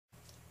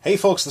Hey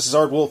folks, this is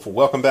Ardwulf.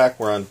 Welcome back.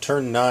 We're on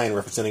turn 9,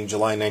 representing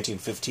July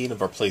 1915 of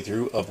our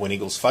playthrough of When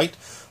Eagles Fight,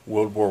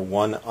 World War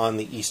I on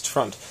the East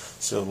Front.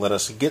 So let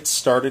us get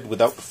started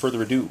without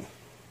further ado.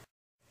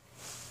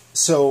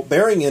 So,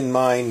 bearing in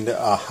mind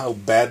how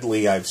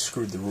badly I've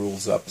screwed the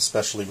rules up,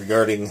 especially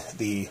regarding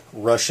the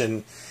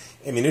Russian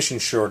ammunition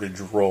shortage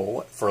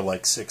roll for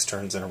like 6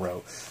 turns in a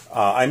row,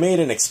 I made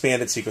an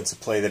expanded sequence of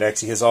play that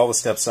actually has all the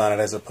steps on it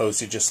as opposed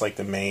to just like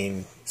the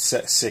main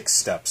 6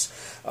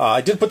 steps.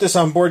 I did put this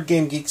on Board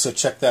Game Geek, so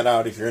check that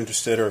out if you're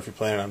interested or if you're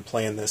planning on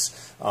playing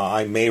this.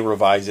 I may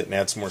revise it and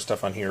add some more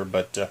stuff on here,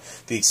 but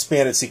the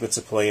expanded sequence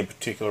of play in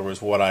particular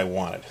was what I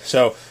wanted.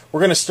 So we're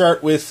going to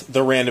start with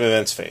the random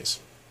events phase.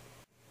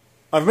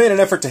 I've made an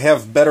effort to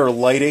have better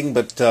lighting,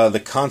 but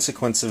the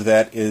consequence of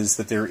that is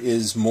that there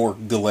is more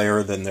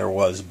glare than there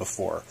was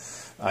before.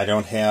 I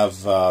don't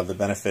have the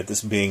benefit,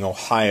 this being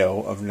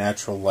Ohio, of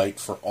natural light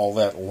for all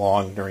that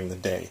long during the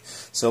day.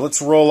 So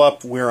let's roll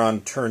up. We're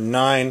on turn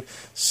 9,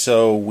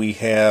 so we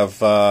have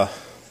the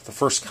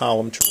first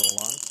column to roll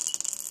on.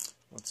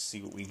 Let's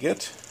see what we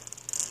get.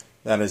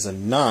 That is a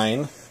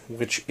 9,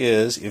 which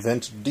is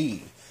Event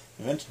D.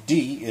 Event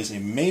D is a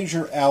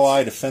major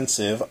Allied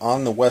offensive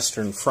on the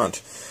Western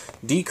Front.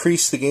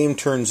 Decrease the game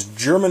turn's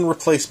German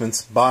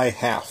replacements by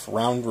half.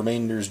 Round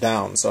remainders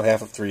down, so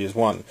half of 3 is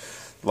 1.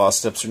 Lost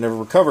steps are never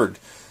recovered.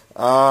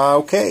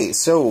 Okay,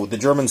 so the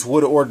Germans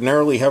would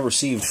ordinarily have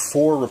received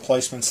 4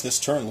 replacements this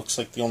turn. Looks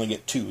like they only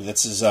get 2.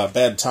 This is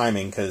bad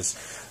timing because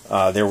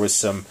there was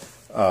some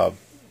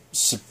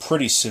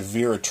pretty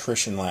severe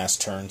attrition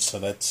last turn, so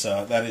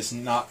that is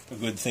not a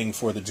good thing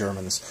for the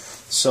Germans.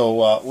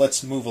 So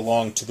let's move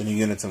along to the new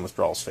units and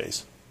withdrawals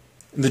phase.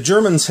 The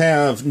Germans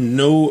have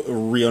no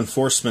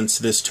reinforcements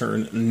this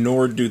turn,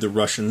 nor do the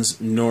Russians,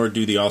 nor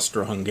do the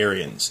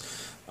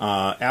Austro-Hungarians.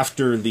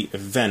 After the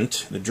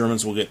event, the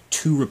Germans will get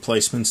 2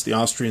 replacements, the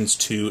Austrians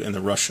 2, and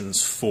the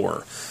Russians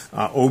 4.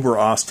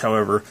 Oberost,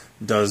 however,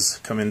 does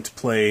come into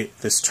play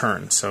this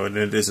turn, so it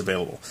is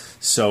available.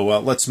 So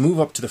let's move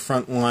up to the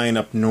front line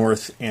up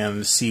north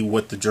and see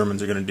what the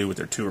Germans are going to do with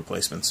their 2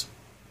 replacements.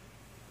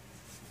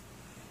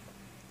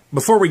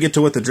 Before we get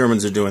to what the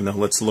Germans are doing, though,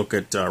 let's look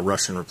at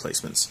Russian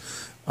replacements.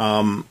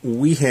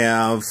 We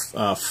have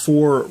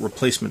 4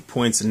 replacement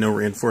points and no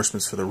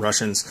reinforcements for the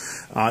Russians.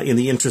 In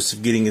the interest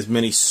of getting as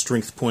many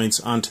strength points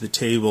onto the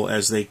table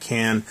as they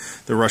can,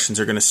 the Russians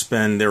are going to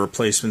spend their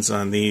replacements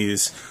on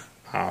these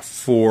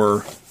for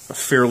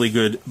fairly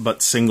good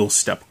but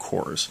single-step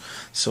cores.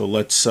 So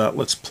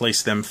let's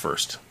place them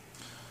first.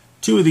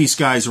 2 of these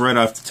guys right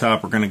off the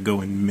top are going to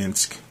go in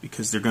Minsk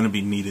because they're going to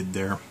be needed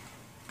there.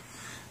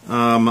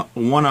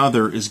 One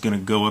other is going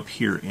to go up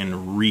here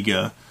in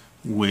Riga,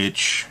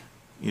 which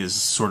is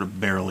sort of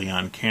barely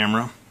on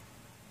camera.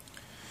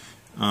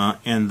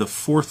 And the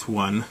 4th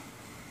one,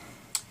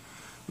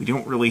 we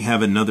don't really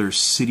have another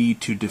city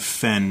to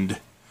defend.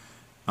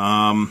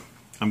 I'm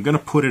going to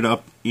put it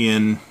up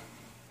in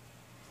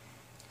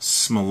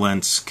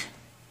Smolensk,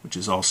 which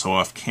is also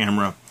off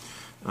camera.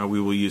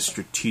 We will use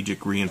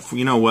strategic reinforcement.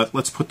 You know what?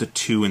 Let's put the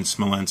 2 in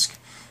Smolensk.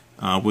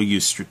 We'll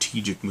use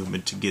strategic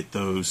movement to get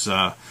those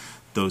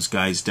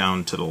guys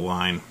down to the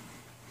line.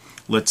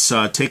 Let's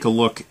take a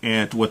look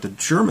at what the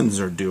Germans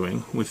are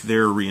doing with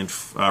their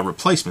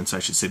replacements, I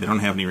should say. They don't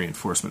have any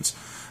reinforcements.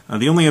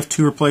 They only have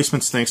 2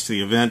 replacements thanks to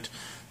the event,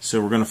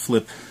 so we're going to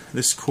flip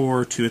this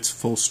corps to its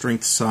full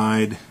strength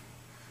side,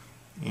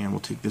 and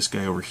we'll take this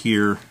guy over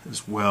here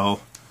as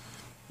well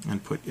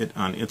and put it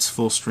on its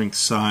full strength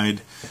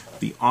side.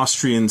 The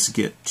Austrians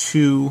get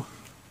 2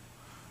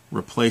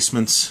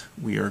 replacements.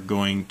 We are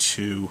going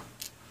to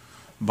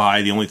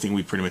buy the only thing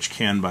we pretty much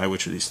can buy,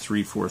 which are these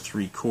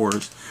 3-4-3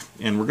 cores.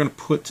 And we're going to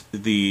put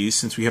these,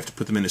 since we have to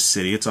put them in a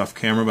city, it's off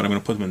camera, but I'm going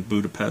to put them in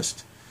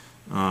Budapest,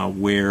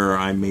 where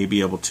I may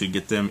be able to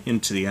get them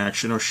into the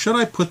action. Or should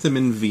I put them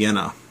in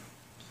Vienna?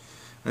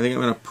 I think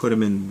I'm going to put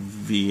them in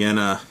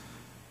Vienna.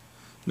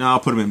 No, I'll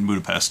put them in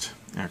Budapest,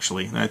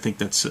 actually. I think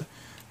that's a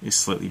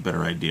slightly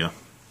better idea,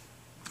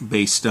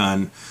 based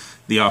on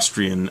the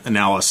Austrian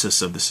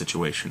analysis of the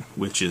situation,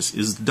 which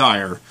is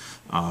dire,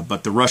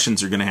 but the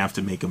Russians are going to have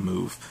to make a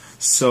move.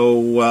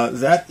 So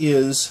that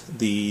is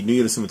the new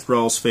units and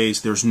withdrawals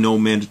phase. There's no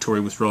mandatory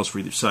withdrawals for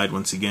either side,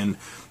 once again,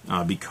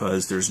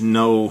 because there's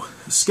no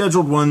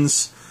scheduled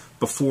ones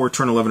before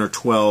turn 11 or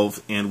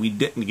 12, and we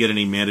didn't get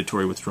any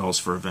mandatory withdrawals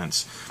for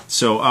events.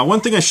 So one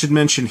thing I should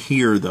mention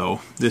here, though,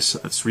 that's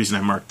the reason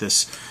I marked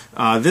this,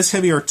 this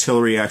heavy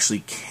artillery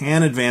actually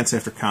can advance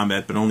after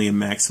combat, but only a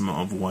maximum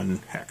of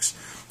 1 hex.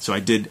 So I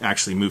did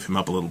actually move him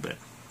up a little bit.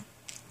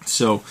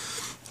 So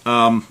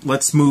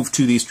let's move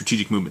to the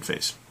strategic movement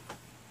phase.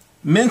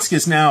 Minsk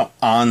is now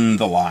on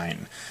the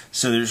line,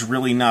 so there's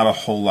really not a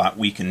whole lot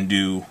we can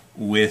do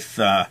with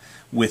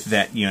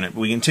that unit. But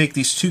we can take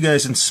these 2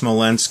 guys in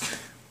Smolensk,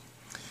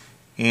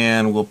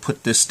 and we'll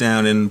put this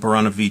down in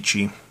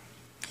Baranovichi,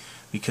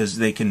 because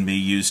they can be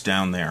used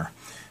down there.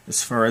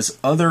 As far as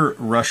other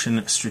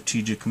Russian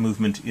strategic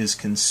movement is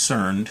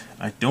concerned,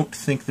 I don't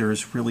think there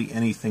is really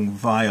anything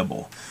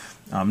viable.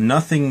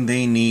 Nothing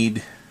they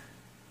need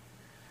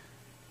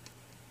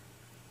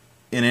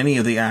any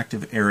of the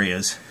active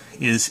areas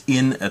is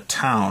in a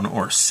town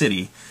or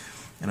city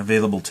and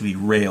available to be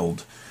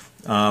railed.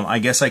 I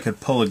guess I could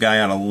pull a guy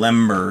out of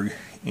Lemberg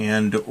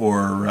and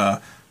or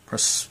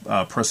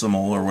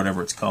Presimal or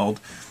whatever it's called,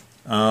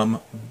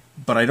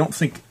 but I don't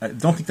think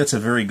that's a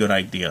very good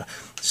idea.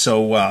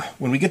 So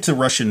when we get to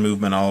Russian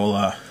movement,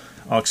 I'll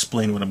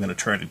explain what I'm going to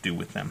try to do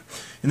with them.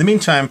 In the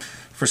meantime,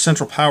 for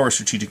Central Power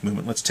strategic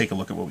movement, let's take a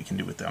look at what we can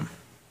do with them.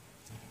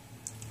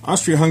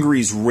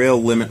 Austria-Hungary's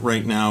rail limit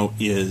right now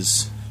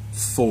is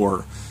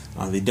 4.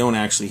 They don't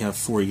actually have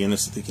 4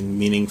 units that they can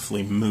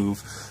meaningfully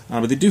move,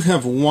 but they do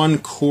have 1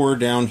 corps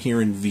down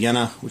here in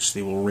Vienna, which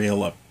they will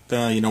rail up.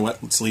 You know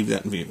what? Let's leave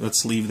that.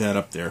 Let's leave that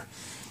up there,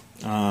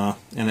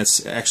 and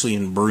it's actually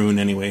in Brunn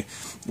anyway.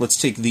 Let's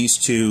take these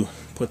 2,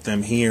 put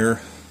them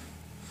here,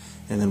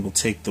 and then we'll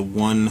take the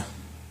 1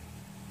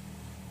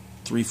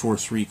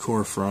 343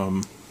 corps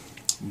from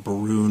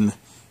Brunn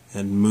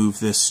and move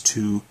this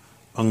to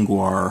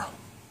Ungvar.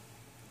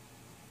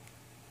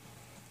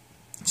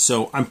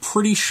 So I'm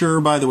pretty sure,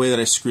 by the way, that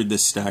I screwed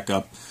this stack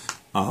up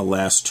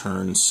last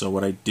turn. So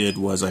what I did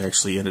was I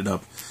actually ended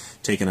up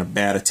taking a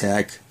bad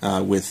attack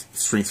with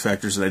strength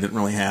factors that I didn't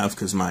really have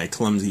because my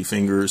clumsy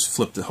fingers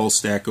flipped the whole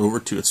stack over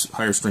to its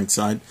higher strength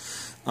side.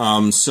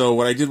 So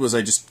what I did was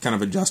I just kind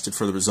of adjusted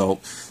for the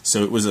result.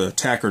 So it was a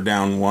attacker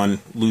down 1,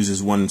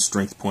 loses 1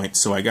 strength point.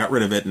 So I got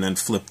rid of it and then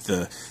flipped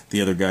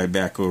the other guy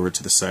back over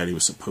to the side he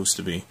was supposed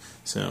to be.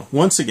 So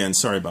once again,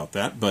 sorry about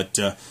that, but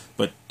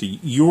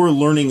you're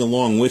learning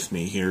along with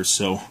me here,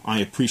 so I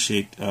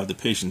appreciate the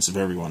patience of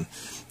everyone.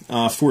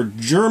 For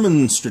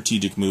German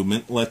strategic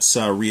movement, let's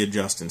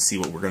readjust and see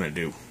what we're going to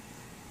do.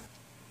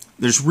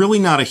 There's really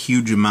not a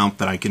huge amount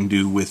that I can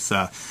do with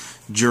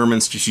German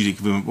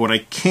strategic movement. What I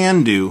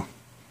can do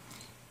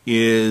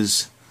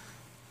is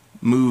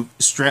move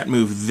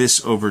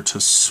this over to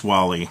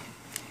Swali,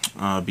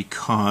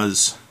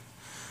 because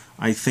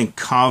I think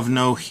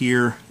Kovno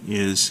here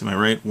is, am I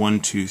right? 1,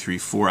 2, 3,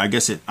 4. I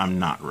guess I'm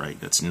not right.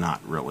 That's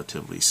not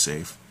relatively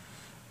safe.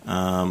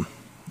 And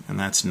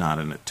that's not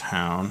in a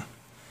town.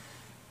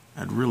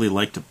 I'd really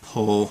like to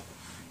pull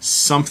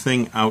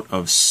something out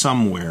of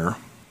somewhere.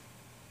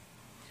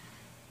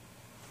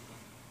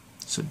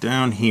 So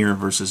down here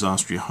versus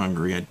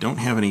Austria-Hungary, I don't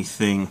have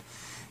anything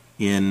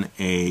in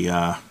a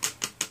that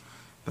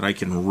I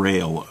can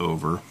rail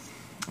over.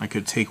 I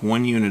could take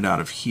 1 unit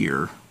out of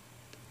here,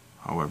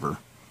 however,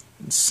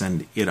 and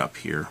send it up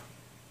here.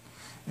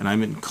 And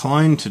I'm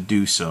inclined to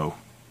do so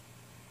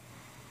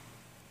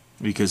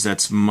because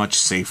that's much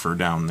safer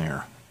down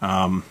there.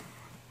 And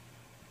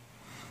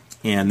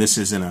this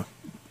is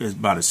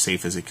about as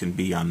safe as it can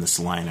be on this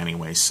line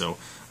anyway, so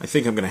I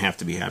think I'm going to have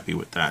to be happy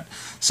with that.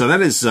 So that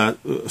is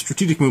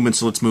strategic movement,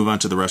 so let's move on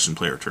to the Russian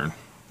player turn.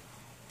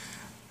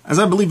 As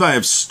I believe I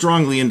have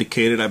strongly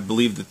indicated, I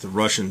believe that the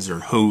Russians are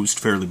hosed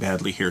fairly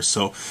badly here,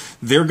 so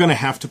they're going to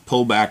have to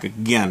pull back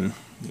again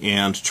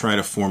and try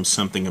to form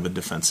something of a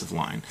defensive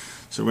line.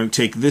 So we're going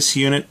to take this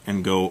unit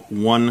and go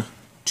 1,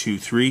 2,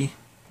 3.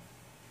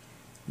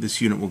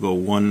 This unit will go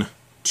 1,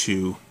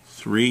 2,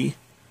 3.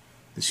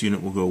 This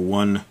unit will go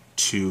 1,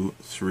 2,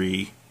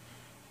 3,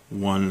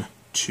 1,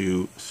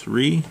 2,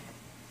 3.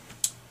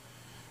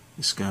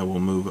 This guy will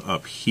move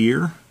up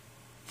here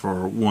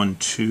for 1,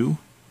 2.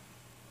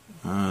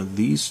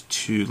 These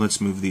 2,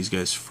 let's move these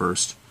guys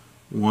first.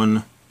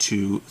 1,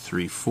 2,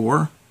 3,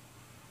 4.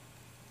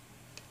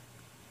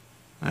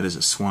 That is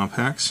a swamp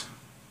hex.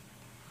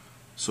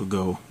 So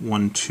go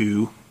 1,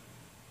 2,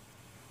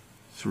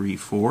 3,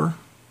 4.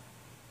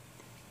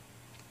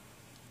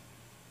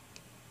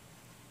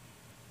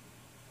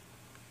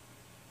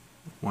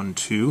 One,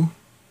 2.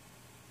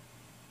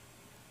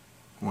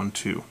 1,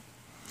 2.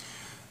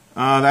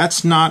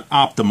 That's not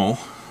optimal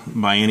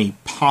by any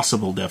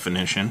possible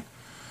definition.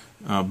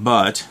 And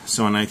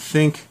I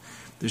think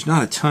there's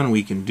not a ton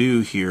we can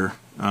do here.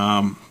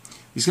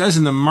 These guys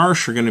in the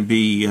marsh are going to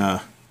be,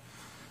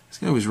 this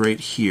guy was right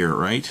here,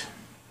 right?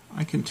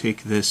 I can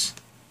take this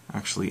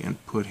actually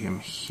and put him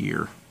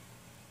here.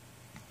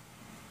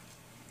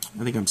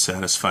 I think I'm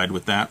satisfied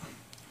with that.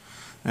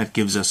 That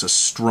gives us a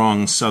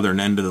strong southern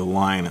end of the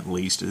line at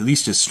least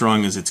as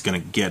strong as it's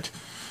going to get.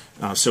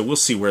 So we'll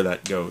see where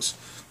that goes.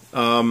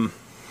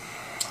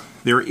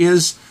 There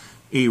is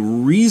a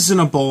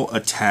reasonable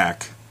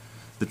attack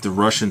that the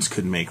Russians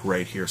could make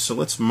right here. So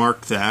let's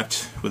mark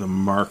that with a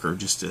marker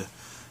just to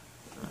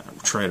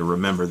try to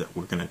remember that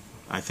we're going to,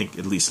 I think,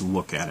 at least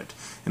look at it.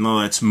 And then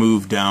let's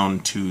move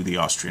down to the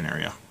Austrian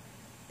area.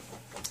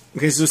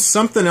 Okay, so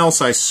something else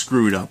I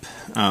screwed up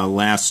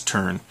last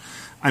turn.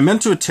 I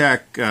meant to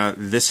attack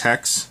this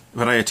hex,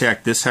 but I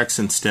attacked this hex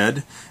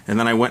instead, and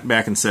then I went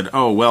back and said,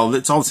 oh, well,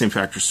 it's all the same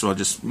factors, so I'll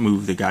just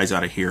move the guys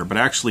out of here. But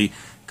actually,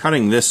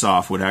 cutting this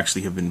off would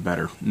actually have been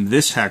better.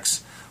 This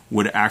hex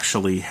would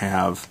actually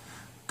have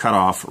cut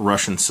off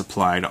Russian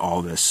supply to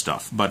all this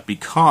stuff. But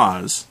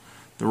because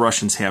the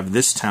Russians have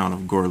this town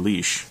of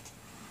Gorlish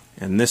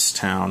and this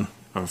town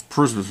of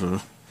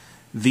Przemysl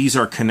these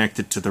are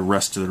connected to the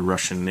rest of the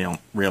Russian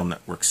rail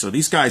network. So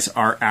these guys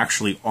are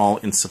actually all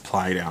in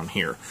supply down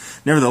here.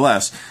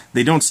 Nevertheless,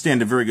 they don't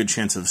stand a very good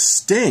chance of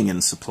staying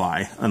in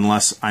supply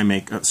unless I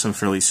make some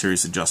fairly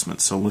serious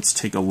adjustments. So let's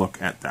take a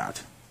look at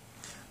that.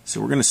 So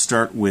we're going to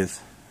start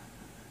with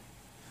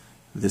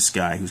this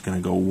guy who's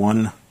going to go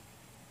 1,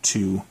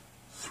 2,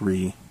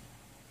 3,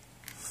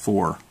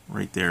 4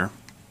 right there.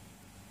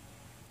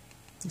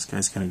 This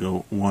guy's going to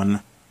go 1,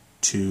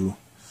 2,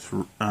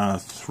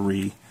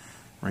 3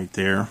 right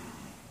there.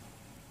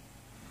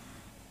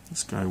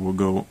 This guy will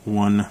go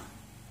 1,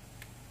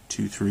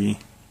 2, 3,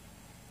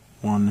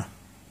 1,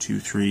 2,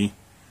 3.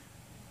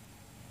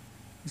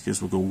 These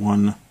guys will go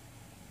 1,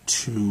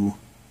 2,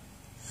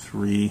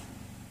 3,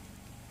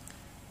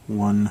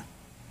 1,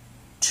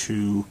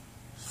 2,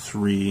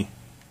 3,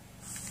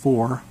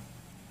 4.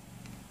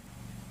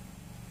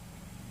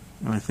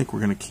 And I think we're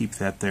going to keep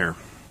that there.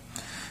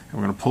 And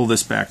we're going to pull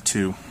this back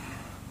too,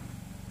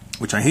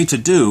 which I hate to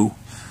do,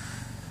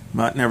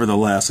 but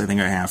nevertheless, I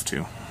think I have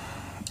to.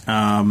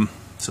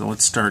 So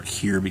let's start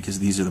here because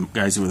these are the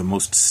guys who are the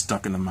most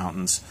stuck in the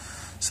mountains.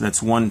 So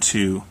that's 1,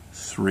 2,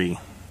 3.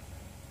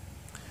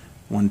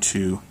 1,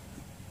 2,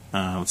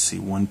 let's see,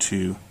 1,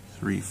 2,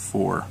 3,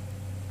 4.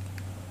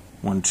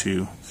 1,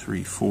 2,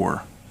 3,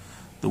 4.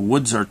 The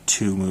woods are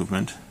 2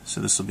 movement, so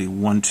this will be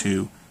 1,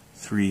 2,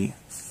 3,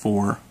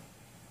 4.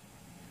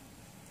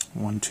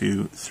 1,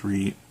 2,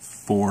 3,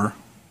 4.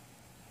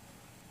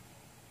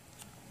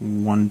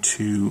 1,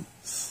 2,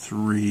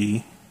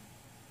 3.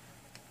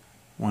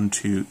 1,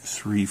 2,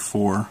 3,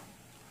 4.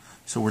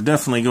 So we're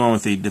definitely going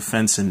with a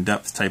defense in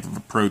depth type of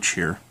approach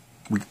here.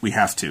 We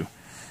have to.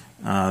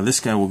 This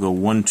guy will go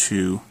 1,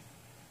 2,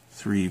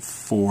 3,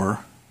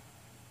 4.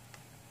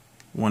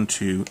 1,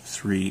 2,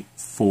 3,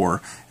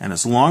 4. And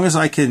as long as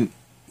I can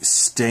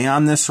stay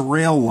on this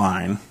rail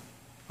line,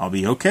 I'll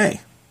be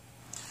okay.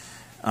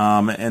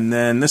 And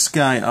then this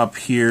guy up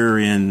here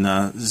in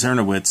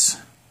Czernowitz,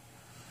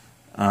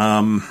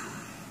 I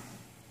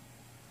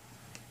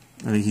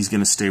think he's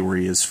going to stay where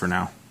he is for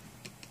now.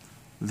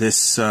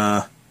 This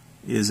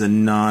is a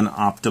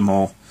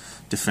non-optimal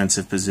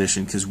defensive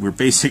position because we're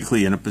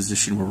basically in a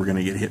position where we're going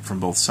to get hit from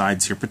both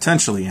sides here,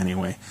 potentially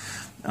anyway.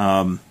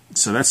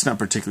 So that's not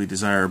particularly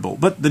desirable.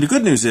 But the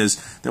good news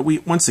is that we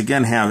once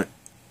again have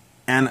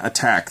an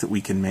attack that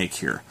we can make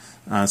here.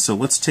 So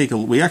let's take a.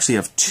 We actually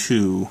have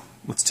 2.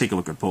 Let's take a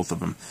look at both of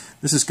them.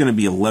 This is going to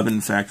be 11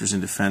 factors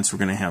in defense. We're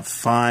going to have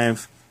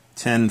 5,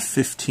 10,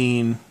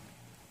 15,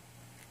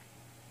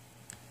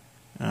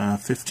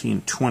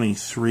 15,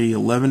 23,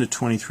 11 to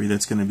 23.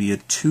 That's going to be a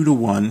 2 to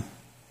 1.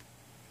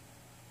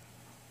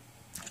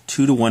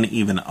 2 to 1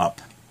 even up.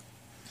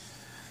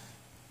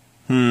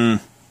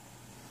 I'm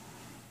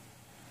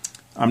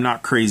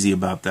not crazy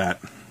about that.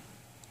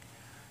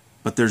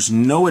 But there's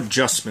no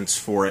adjustments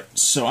for it,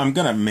 so I'm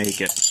going to make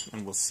it,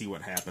 and we'll see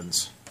what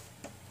happens.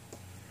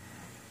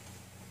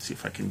 See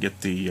if I can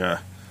get the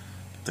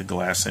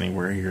glass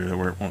anywhere here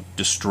where it won't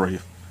destroy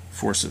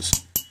forces.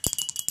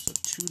 So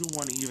 2 to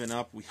 1 even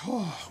up.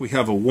 We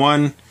have a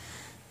 1.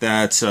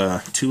 That's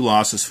 2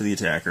 losses for the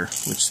attacker,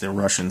 which the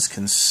Russians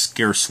can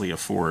scarcely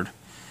afford.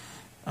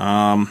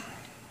 I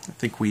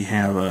think we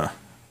have a...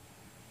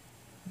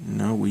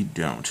 No, we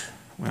don't.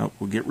 Well,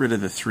 we'll get rid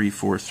of the 3,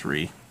 4,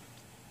 3.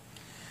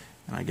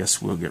 And I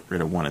guess we'll get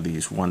rid of one of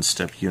these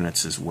one-step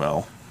units as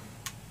well.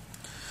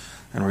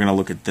 And we're going to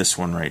look at this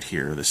one right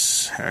here,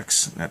 this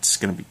hex. That's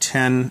going to be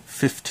 10,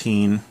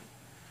 15,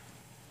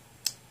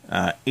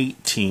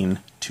 18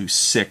 to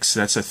 6.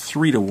 That's a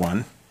 3 to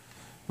 1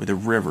 with a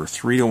river.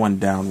 3 to 1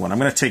 down 1. I'm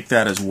going to take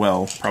that as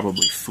well,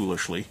 probably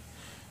foolishly.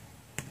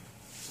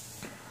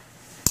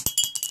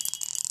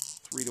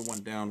 3 to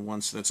 1 down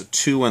 1, so that's a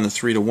 2 on the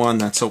 3 to 1.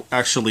 That's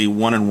actually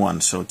 1 and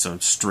 1, so it's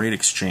a straight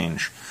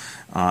exchange.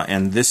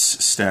 And this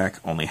stack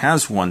only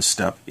has 1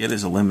 step. It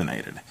is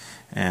eliminated.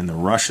 And the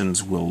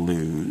Russians will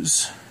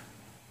lose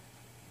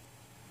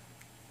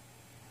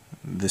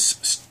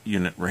this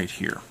unit right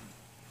here.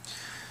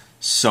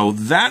 So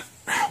that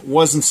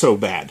wasn't so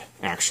bad,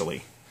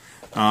 actually.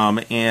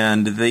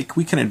 And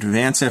we can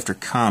advance after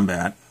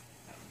combat.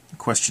 The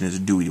question is,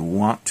 do we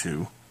want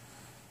to?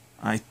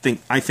 I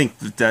think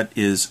that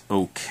is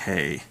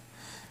okay.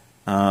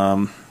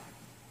 Actually,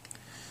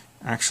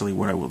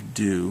 what I will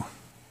do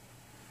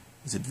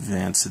is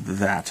advance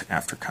that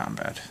after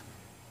combat.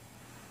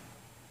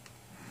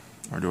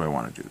 Or do I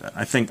want to do that?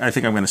 I think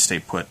I'm going to stay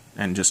put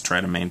and just try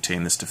to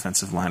maintain this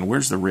defensive line.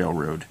 Where's the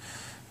railroad?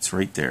 It's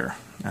right there.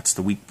 That's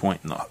the weak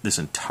point in this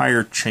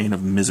entire chain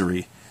of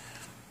misery.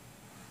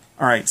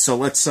 All right, so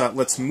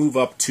let's move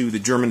up to the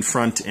German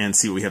front and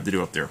see what we have to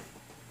do up there.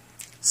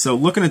 So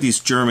looking at these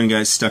German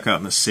guys stuck out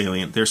in the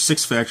salient, there's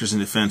 6 factors in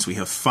defense. We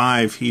have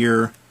 5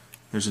 here.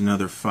 There's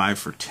another 5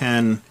 for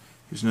 10.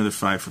 There's another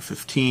 5 for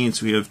 15.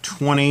 So we have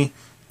 20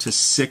 to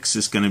 6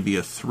 is going to be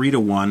a 3 to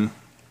 1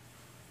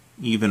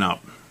 even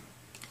up.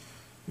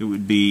 It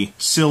would be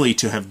silly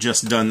to have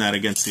just done that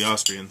against the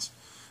Austrians.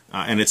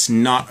 And it's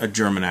not a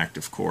German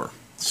active corps.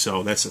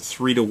 So that's a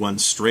 3 to 1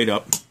 straight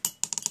up.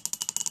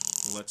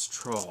 let's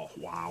troll.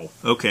 Wow.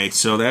 Okay,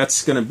 so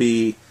that's going to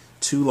be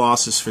 2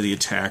 losses for the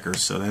attacker.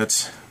 So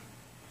that's...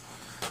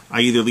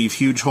 I either leave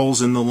huge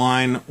holes in the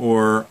line,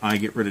 or I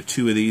get rid of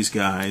 2 of these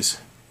guys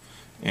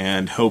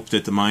and hope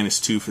that the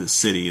 -2 for the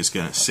city is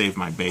going to save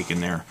my bacon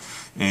there.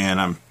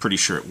 And I'm pretty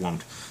sure it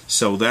won't.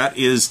 So that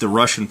is the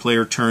Russian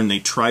player turn. They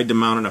tried to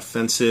mount an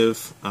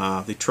offensive.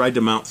 They tried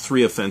to mount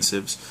 3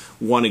 offensives.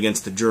 One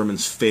against the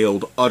Germans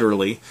failed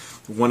utterly.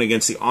 One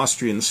against the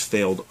Austrians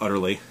failed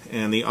utterly.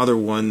 And the other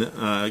one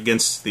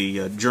against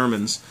the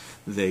Germans,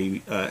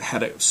 they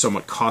had a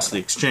somewhat costly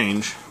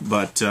exchange.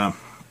 But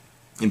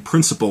in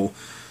principle,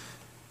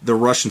 the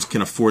Russians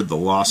can afford the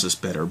losses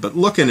better. But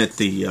looking at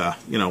the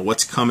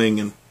what's coming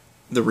and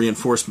the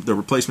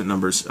replacement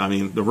numbers, I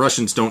mean, the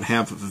Russians don't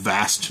have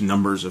vast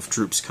numbers of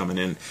troops coming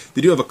in.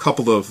 They do have a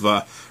couple of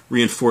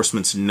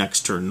reinforcements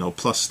next turn, though,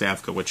 plus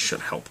Stavka, which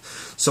should help.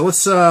 So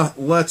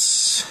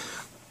let's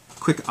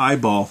quick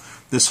eyeball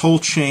this whole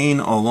chain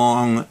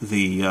along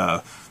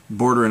the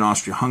border in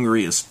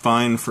Austria-Hungary is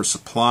fine for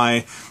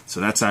supply, so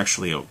that's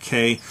actually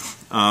okay.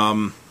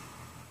 And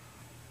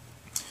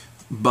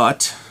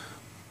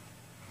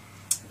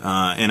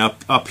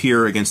up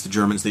here against the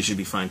Germans, they should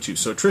be fine too.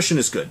 So attrition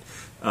is good.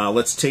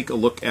 Let's take a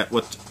look at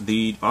what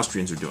the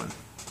Austrians are doing.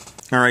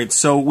 Alright,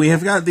 so we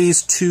have got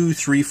these 2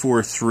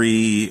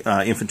 3-4-3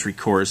 infantry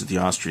corps that the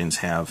Austrians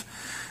have.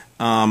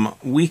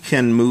 We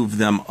can move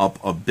them up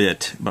a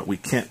bit, but we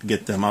can't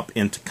get them up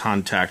into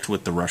contact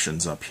with the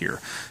Russians up here.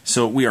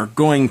 So what we are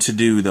going to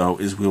do, though,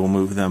 is we will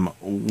move them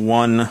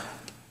 1,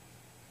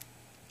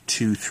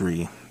 2,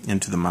 3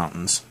 into the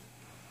mountains.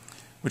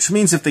 Which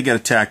means if they get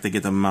attacked, they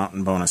get the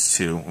mountain bonus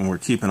too. And we're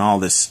keeping all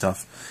this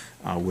stuff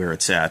where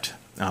it's at.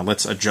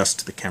 Let's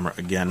adjust the camera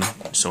again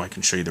so I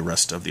can show you the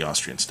rest of the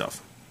Austrian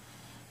stuff.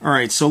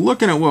 Alright, so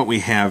looking at what we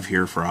have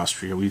here for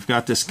Austria, we've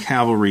got this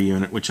cavalry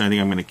unit, which I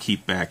think I'm going to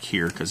keep back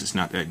here because it's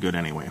not that good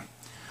anyway.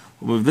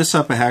 We'll move this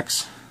up a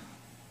hex.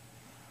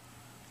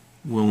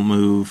 We'll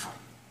move...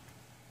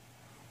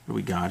 What do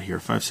we got here?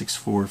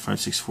 564,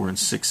 564, and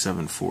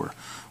 674.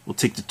 We'll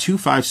take the 2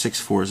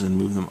 564s and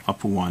move them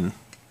up 1.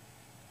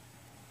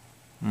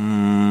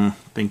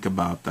 Think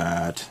about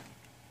that.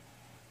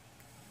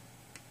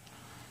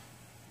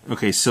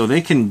 Okay, so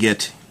they can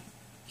get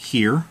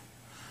here,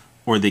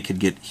 or they could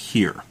get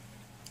here.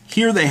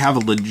 Here they have a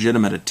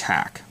legitimate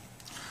attack.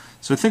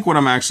 So I think what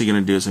I'm actually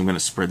going to do is I'm going to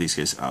spread these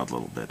guys out a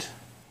little bit.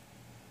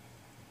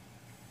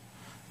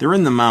 They're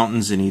in the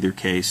mountains in either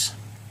case.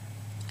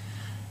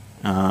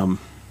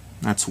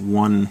 That's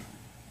 1.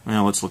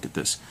 Well, let's look at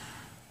this.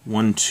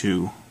 1,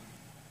 2.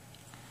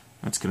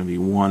 That's going to be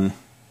 1,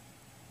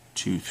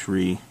 2,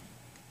 3.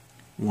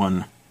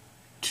 1,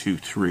 2,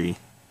 3.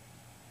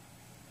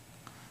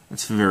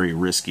 That's very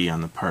risky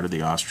on the part of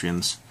the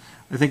Austrians.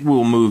 I think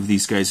we'll move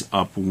these guys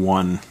up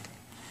 1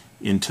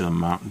 into the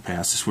mountain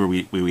passes where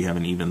we have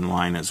an even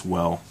line as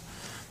well.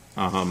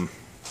 And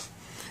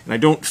I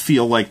don't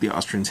feel like the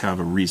Austrians have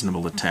a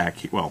reasonable attack.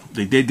 Well,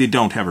 they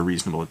don't have a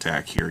reasonable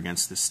attack here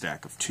against this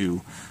stack of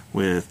 2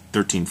 with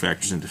 13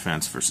 factors in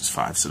defense versus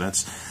 5. So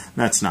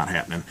that's not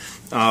happening.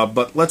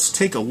 But let's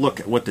take a look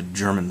at what the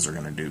Germans are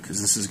going to do,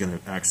 because this is going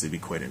to actually be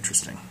quite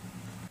interesting.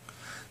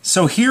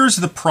 So here's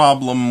the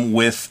problem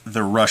with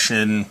the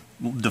Russian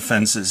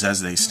defenses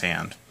as they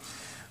stand.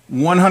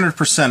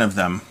 100% of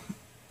them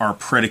are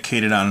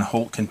predicated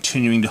on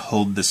continuing to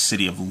hold the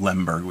city of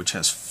Lemberg, which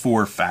has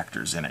 4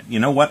 factors in it. You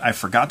know what? I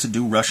forgot to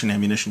do Russian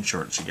ammunition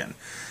shortage again.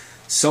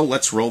 So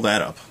let's roll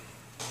that up.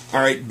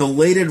 Alright,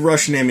 belated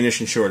Russian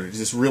ammunition shortage.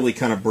 This really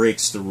kind of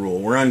breaks the rule.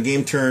 We're on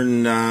game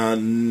turn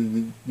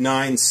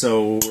 9,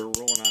 so we're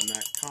rolling on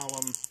that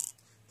column.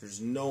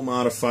 There's no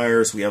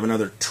modifiers. We have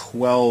another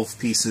 12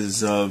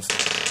 pieces of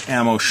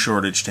ammo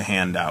shortage to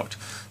hand out.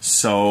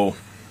 So,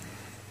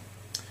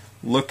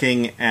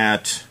 looking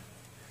at...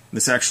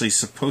 This actually is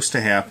supposed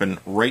to happen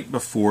right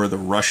before the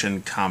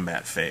Russian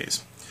combat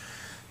phase.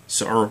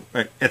 So, or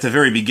at the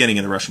very beginning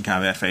of the Russian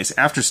combat phase.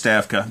 After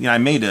Stavka, I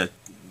made a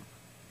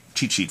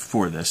cheat sheet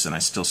for this, and I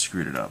still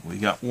screwed it up. We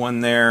got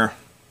 1 there.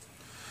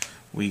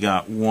 We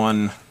got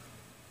 1,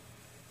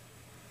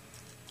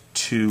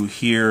 2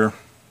 here.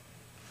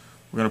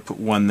 We're going to put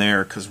 1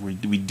 there because we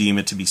deem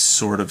it to be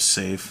sort of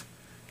safe.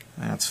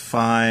 That's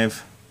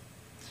 5.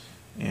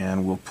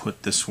 And we'll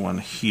put this one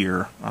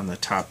here on the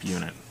top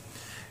unit.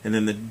 And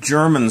then the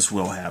Germans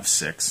will have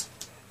 6.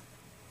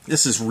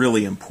 This is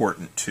really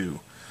important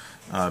too,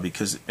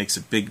 because it makes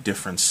a big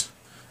difference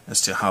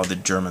as to how the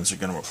Germans are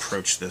going to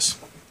approach this.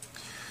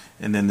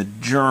 And then the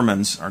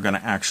Germans are going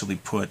to actually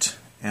put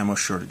ammo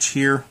shortage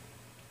here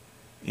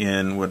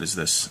in, what is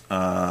this,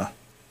 Rava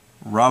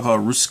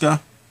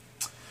Ruska,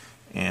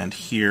 and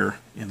here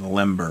in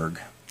Lemberg.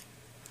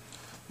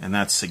 And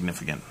that's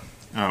significant.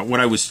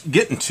 What I was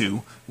getting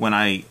to when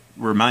I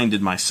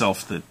reminded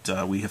myself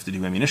that we have to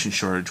do ammunition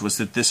shortage was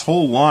that this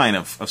whole line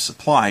of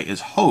supply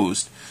is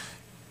hosed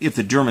if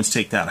the Germans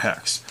take that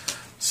hex.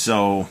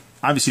 So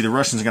obviously the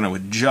Russians are going to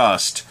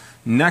adjust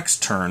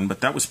next turn, but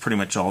that was pretty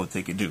much all that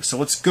they could do. So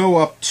let's go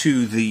up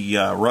to the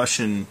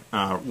Russian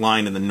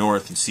line in the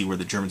north and see where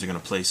the Germans are going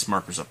to place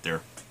markers up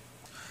there.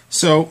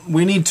 So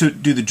we need to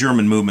do the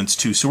German movements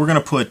too. So we're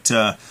going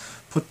to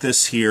put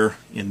this here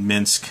in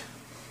Minsk.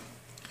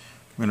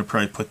 We're going to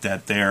probably put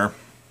that there.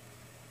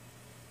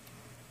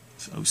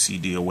 It's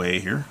OCD away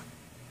here.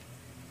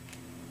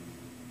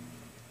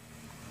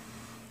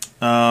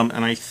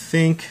 And I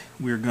think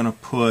we're going to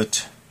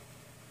put,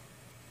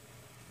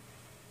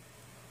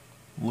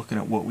 looking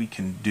at what we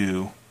can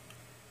do,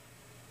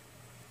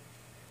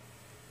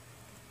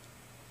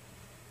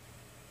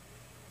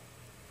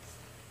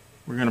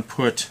 we're going to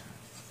put,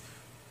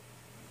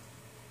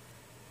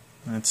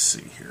 let's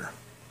see here,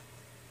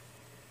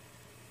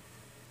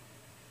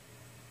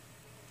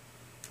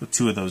 put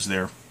 2 of those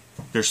there.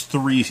 There's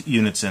 3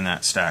 units in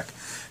that stack.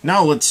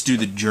 Now let's do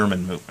the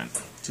German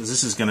movement, because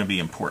this is going to be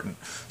important.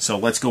 So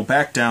let's go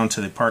back down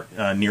to the part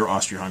near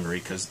Austria-Hungary,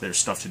 because there's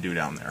stuff to do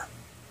down there.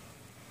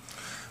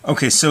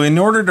 Okay, so in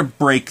order to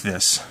break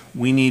this,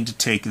 we need to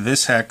take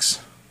this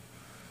hex,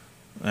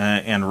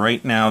 and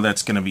right now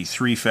that's going to be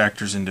 3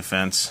 factors in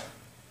defense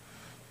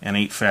and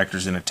 8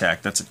 factors in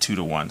attack. That's a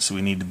 2-to-1, so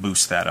we need to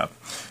boost that up.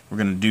 We're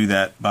going to do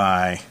that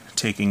by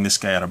taking this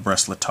guy out of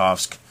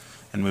Brest-Litovsk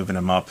and moving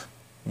him up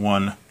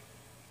 1,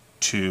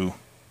 2,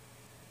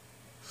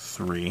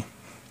 3.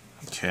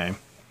 Okay.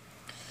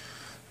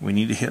 We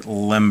need to hit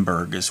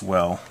Lemberg as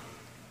well.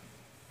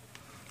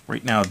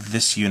 Right now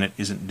this unit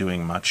isn't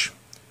doing much.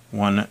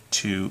 1,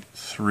 2,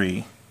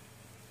 3.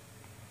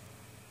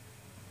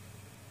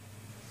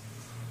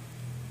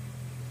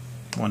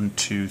 One,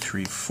 two,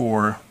 three,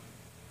 4.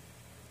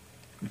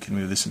 We can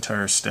move this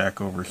entire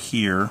stack over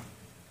here.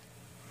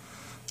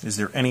 Is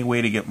there any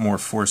way to get more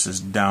forces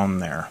down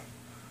there?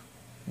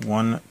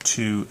 1,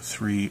 2,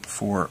 3,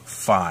 4,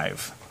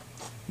 5.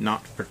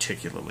 Not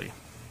particularly.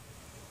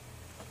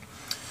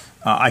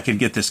 I could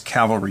get this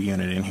cavalry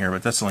unit in here,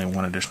 but that's only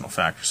 1 additional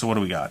factor. So what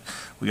do we got?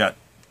 We got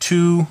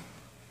 2.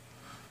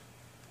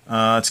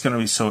 It's going to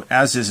be, so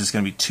as is, it's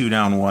going to be 2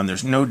 down 1.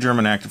 There's no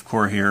German active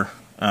corps here.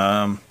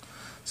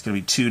 It's going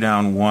to be 2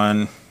 down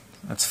 1.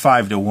 That's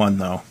 5-to-1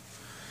 though.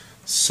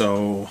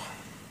 So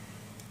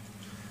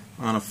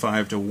on a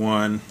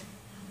 5-to-1,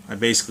 I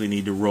basically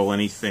need to roll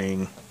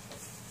anything.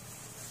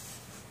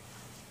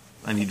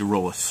 I need to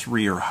roll a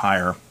 3 or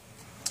higher.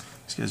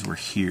 These guys were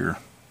here.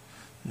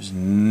 There's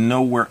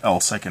nowhere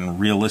else I can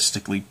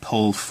realistically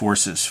pull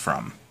forces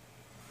from.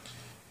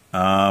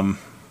 Well,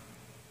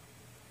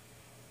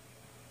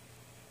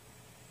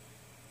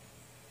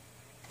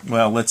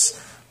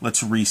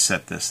 let's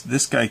reset this.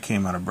 This guy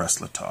came out of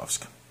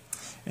Brest-Litovsk,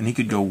 and he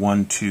could go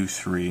 1, 2,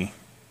 3.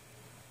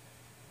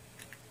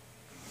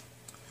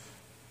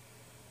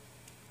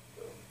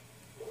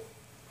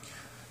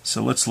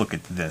 So let's look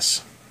at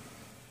this.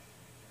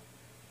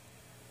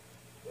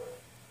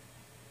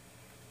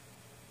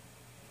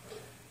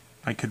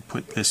 I could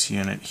put this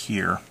unit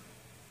here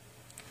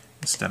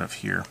instead of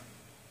here.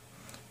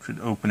 Should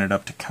open it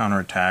up to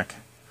counterattack.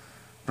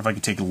 But if I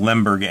could take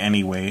Lemberg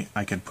anyway,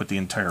 I could put the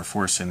entire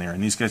force in there.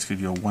 And these guys could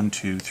go 1,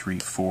 2, 3,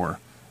 4.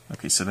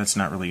 Okay, so that's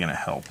not really going to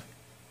help.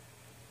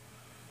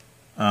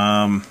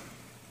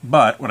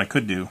 But what I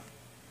could do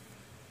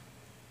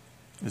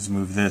is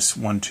move this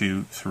 1,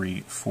 2,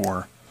 3,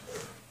 4.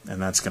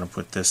 And that's going to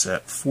put this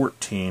at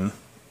 14.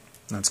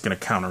 That's going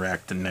to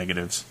counteract the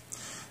negatives.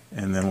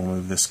 And then we'll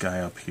move this guy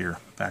up here,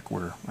 back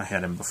where I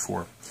had him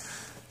before.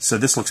 So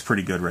this looks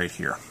pretty good right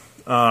here.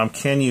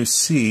 Can you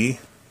see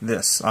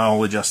this?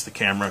 I'll adjust the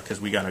camera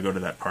because we got to go to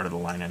that part of the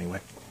line anyway.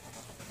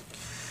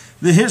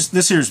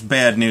 This here's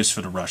bad news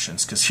for the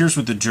Russians, because here's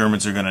what the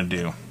Germans are going to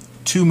do.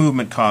 2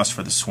 movement costs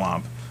for the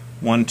swamp.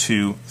 1,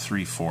 2,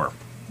 3, 4.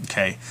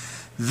 Okay.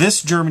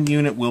 This German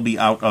unit will be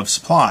out of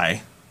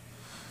supply,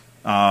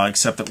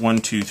 except at 1,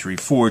 2, 3,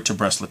 4 to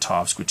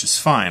Brest-Litovsk, which is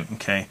fine.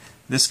 Okay.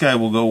 This guy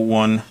will go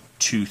 1,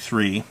 2,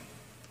 3.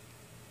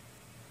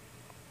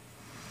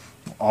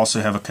 We'll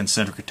also have a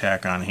concentric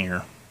attack on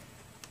here.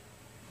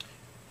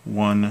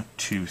 1,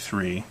 2,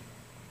 3.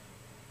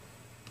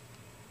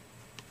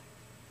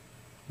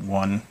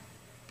 1,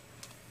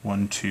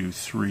 1, 2,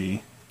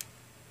 3.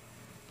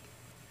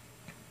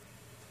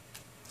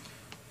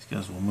 These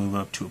guys will move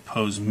up to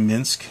oppose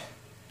Minsk.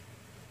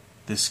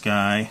 This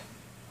guy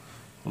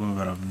will move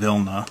out of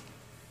Vilna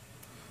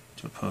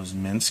to oppose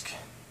Minsk.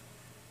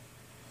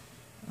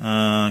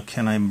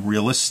 Can I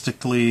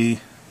realistically...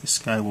 This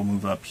guy will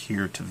move up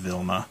here to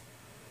Vilna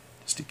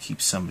just to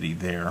keep somebody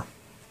there.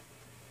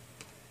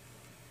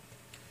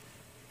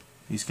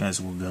 These guys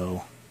will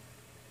go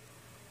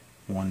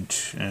 1,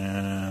 2,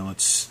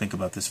 let's think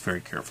about this very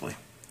carefully.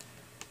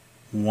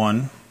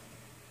 1,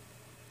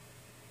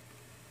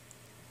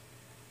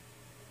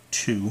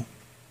 2,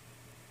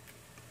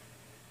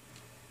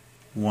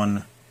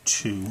 1,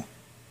 2.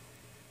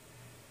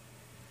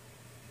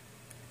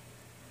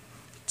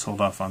 Let's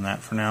hold off on that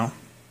for now.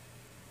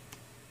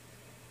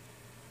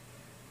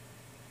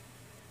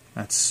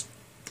 That's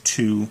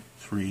 2,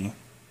 3,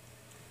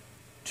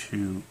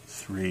 2,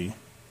 3,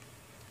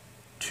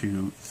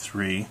 2,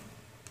 3,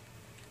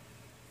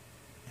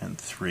 and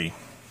 3.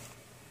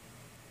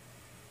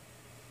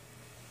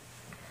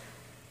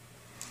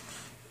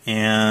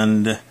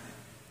 And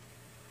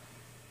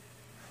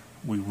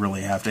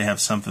really have to have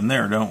something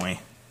there, don't we?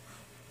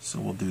 So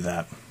we'll do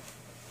that.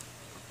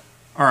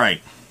 All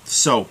right,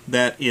 so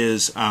that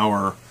is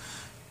our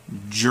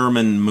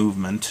German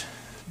movement.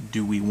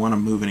 Do we want to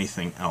move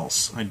anything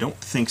else? I don't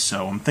think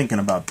so. I'm thinking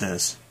about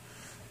this.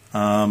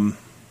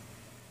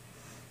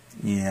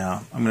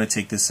 Yeah, I'm going to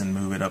take this and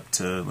move it up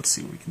to, let's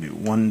see what we can do.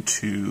 1,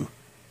 2,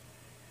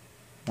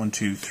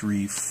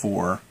 3,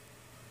 4.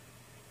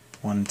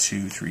 1,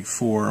 2, 3,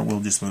 4.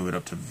 We'll just move it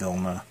up to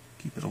Vilna.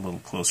 Keep it a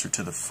little closer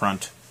to the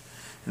front.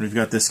 And we've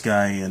got this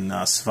guy in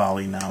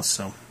Svali now,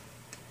 so.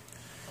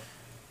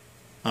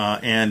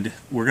 And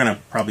we're going to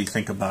probably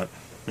think about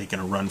making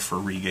a run for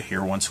Riga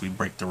here once we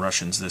break the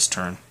Russians this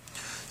turn.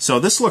 So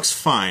this looks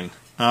fine.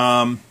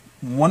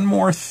 One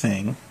more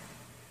thing.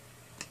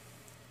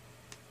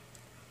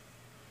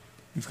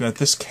 We've got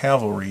this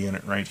cavalry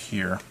unit right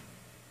here.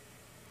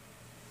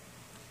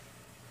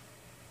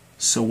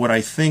 So what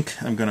I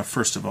think, I'm going to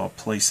first of all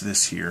place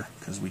this here,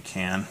 because we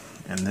can,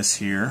 and this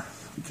here,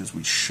 because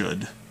we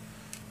should,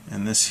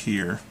 and this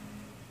here,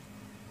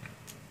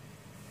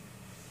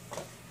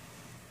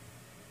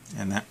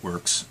 and that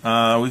works.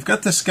 We've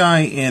got this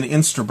guy in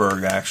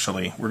Insterburg,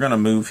 actually. We're going to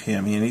move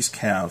him, and he's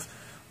Cav.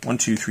 1,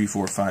 2, 3,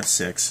 4, 5,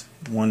 6.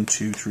 1,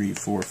 2, 3,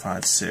 4,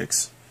 5,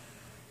 6.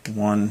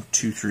 1,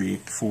 2, 3,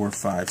 4,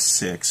 5,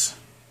 6.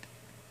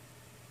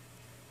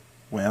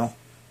 Well,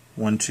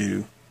 1,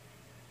 2.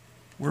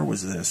 Where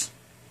was this?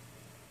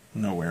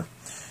 Nowhere.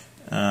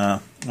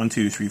 1,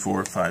 2, 3,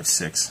 4, 5,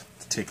 6.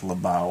 To take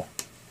Labau.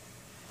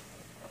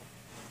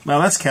 Well,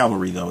 that's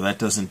cavalry, though. That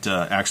doesn't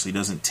actually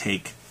doesn't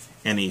take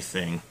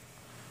anything.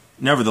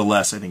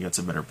 Nevertheless, I think that's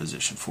a better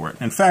position for it.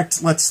 In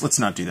fact, let's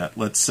not do that.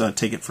 Let's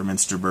take it from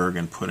Insterburg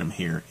and put him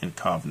here in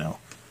Kovno,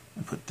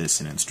 and put this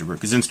in Insterburg,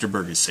 because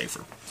Insterburg is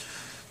safer.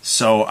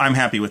 So I'm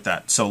happy with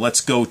that. So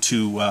let's go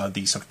to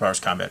the Central Powers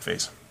combat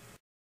phase.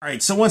 All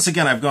right, so once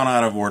again, I've gone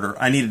out of order.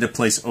 I needed to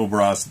place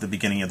Obraz at the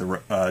beginning of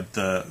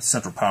the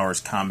Central Powers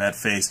combat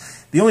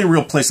phase. The only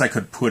real place I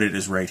could put it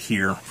is right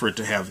here for it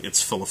to have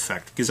its full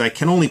effect, because I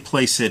can only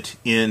place it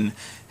in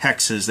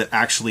hexes that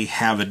actually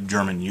have a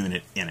German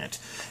unit in it.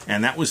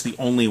 And that was the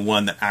only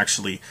one that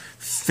actually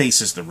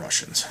faces the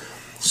Russians.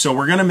 So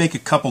we're going to make a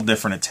couple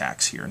different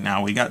attacks here.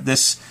 Now, we got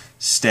this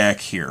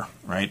stack here,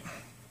 right?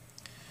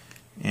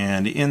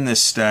 And in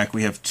this stack,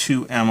 we have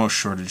 2 ammo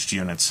shortage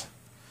units.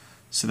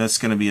 So that's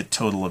going to be a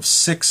total of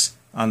 6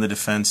 on the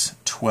defense,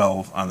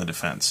 12 on the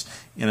defense.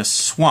 In a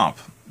swamp,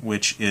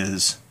 which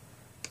is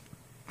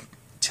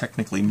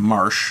technically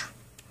marsh,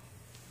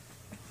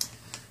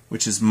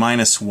 which is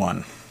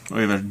 -1. We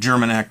have a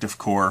German active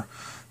core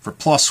for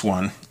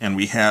 +1, and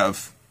we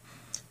have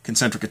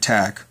concentric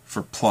attack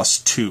for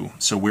 +2.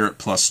 So we're at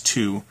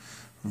 +2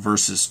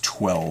 versus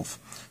 12.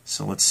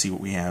 So let's see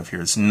what we have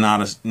here. It's not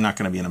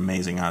going to be an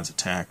amazing odds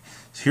attack.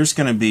 So here's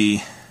going to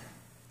be,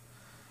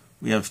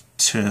 we have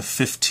to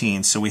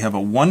 15, so we have a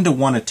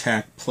 1-to-1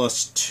 attack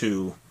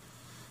 +2.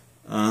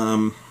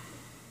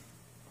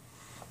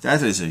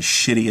 That is a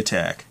shitty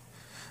attack.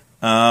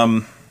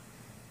 I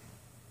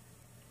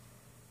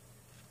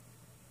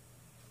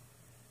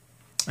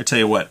tell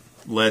you what,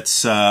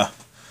 let's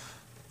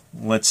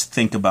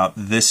think about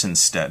this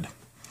instead.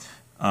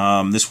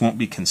 This won't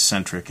be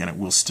concentric, and it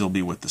will still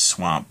be with the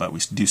swamp, but we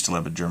do still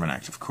have a German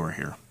active core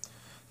here.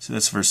 So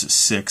that's versus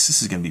 6.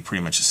 This is going to be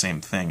pretty much the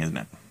same thing, isn't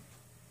it?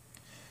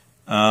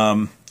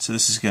 So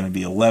this is going to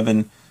be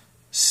 11,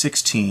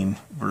 16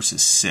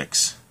 versus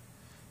 6.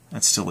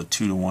 That's still a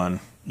 2-to-1,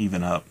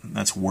 even up.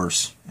 That's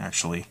worse,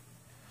 actually.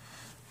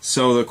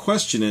 So the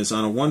question is,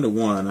 on a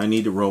 1-to-1, I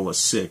need to roll a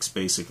 6,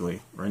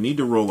 basically. Or I need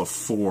to roll a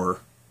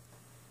 4.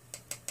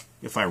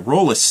 If I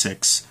roll a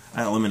 6,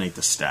 I eliminate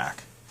the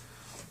stack.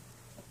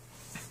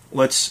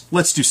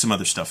 Let's do some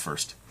other stuff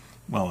first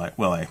while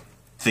I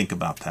think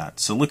about that.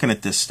 So looking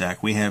at this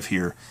stack, we have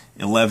here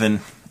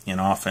 11 in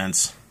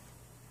offense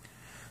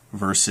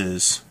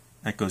versus,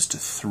 that goes to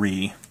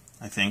 3,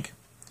 I think.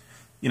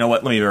 You know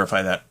what? Let me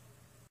verify that.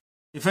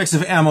 Effects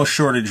of ammo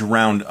shortage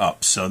round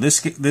up. So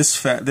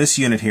this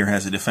unit here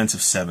has a defense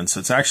of 7, so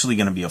it's actually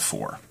going to be a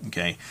 4.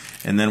 Okay,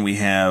 and then we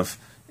have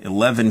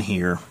 11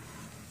 here.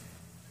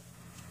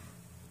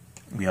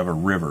 We have a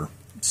river,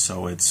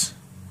 so it's.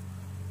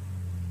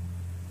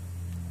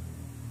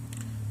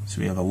 So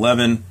we have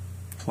 11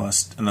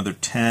 plus another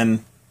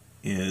 10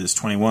 is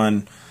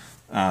 21,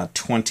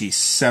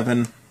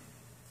 27.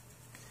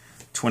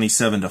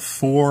 27 to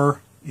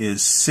 4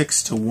 is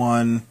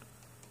 6-to-1.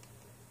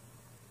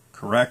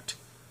 Correct?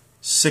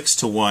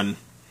 6-to-1.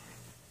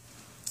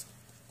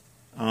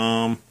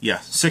 Yeah,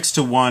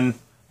 6-to-1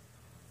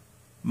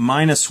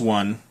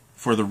 -1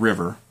 for the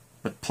river,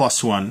 but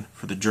 +1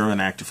 for the German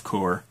active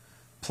core,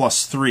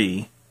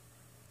 +3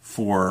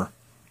 for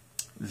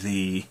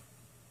the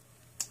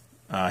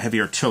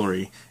heavy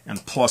artillery,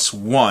 and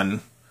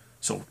 +1,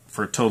 so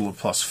for a total of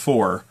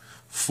 +4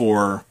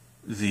 for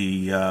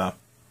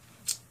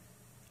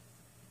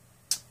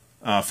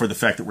the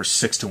fact that we're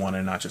 6-to-1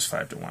 and not just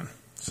 5-to-1.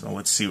 So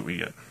let's see what we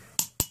get.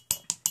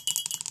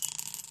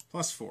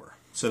 +4.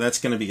 So that's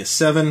going to be a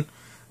 7.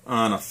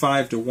 on a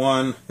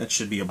 5-to-1. That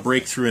should be a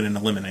breakthrough and an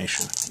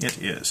elimination.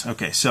 It is.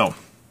 Okay, so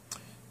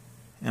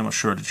ammo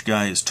shortage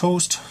guy is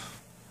toast.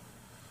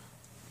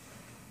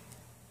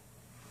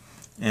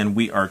 And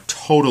we are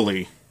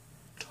totally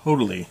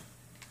going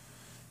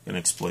to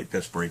exploit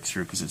this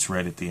breakthrough because it's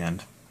right at the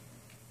end.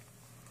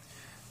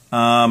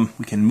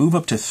 We can move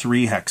up to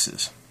 3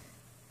 hexes.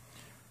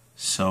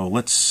 So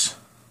let's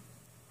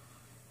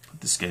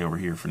put this guy over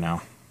here for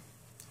now.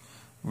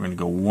 We're going to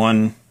go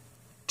 1,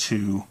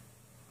 2,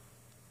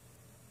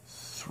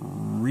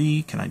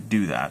 3. Can I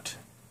do that?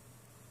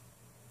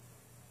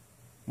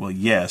 Well,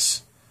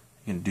 yes,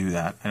 I can do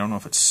that. I don't know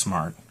if it's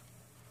smart.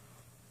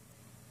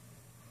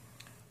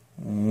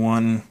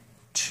 1,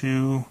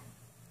 2,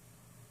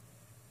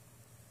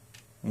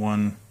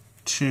 1,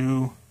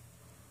 2.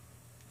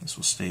 This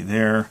will stay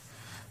there,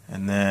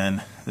 and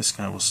then this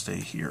guy will stay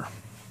here.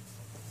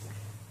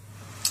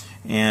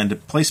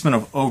 And placement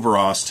of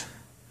Oberost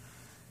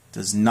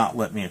does not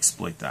let me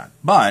exploit that.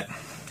 But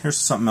here's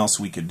something else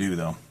we could do,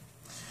 though.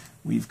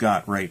 We've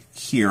got right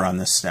here on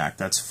this stack,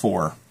 that's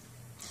 4.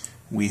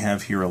 We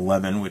have here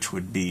 11, which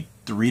would be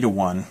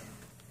 3-to-1,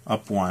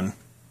 up 1,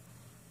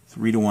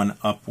 3-to-1,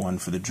 up 1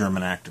 for the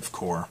German active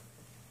core.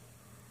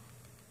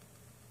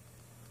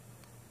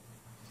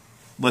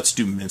 Let's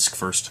do Minsk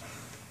first.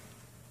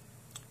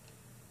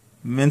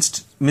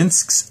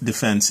 Minsk's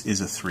defense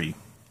is a 3.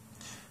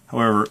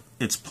 However,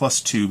 it's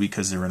 +2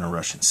 because they're in a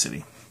Russian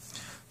city.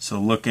 So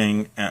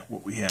looking at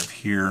what we have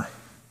here,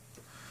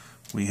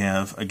 we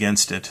have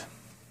against it,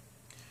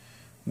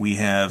 we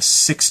have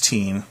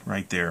 16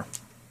 right there,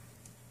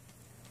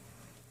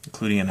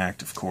 including an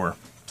active core,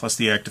 plus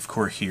the active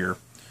core here.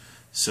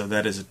 So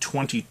that is a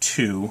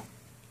 22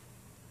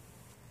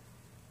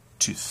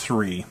 to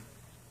 3.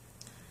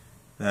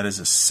 That is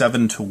a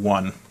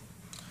 7-to-1.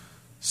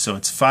 So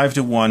it's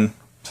 5-to-1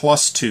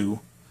 +2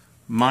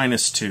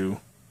 -2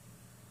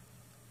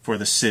 for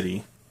the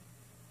city,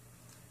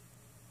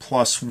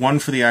 +1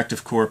 for the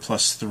active core,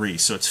 +3.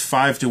 So it's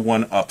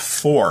 5-to-1 up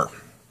 4.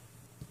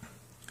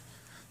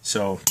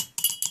 So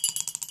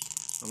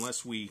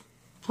unless we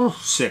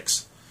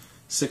 6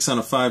 on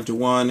a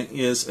 5-to-1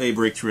 is a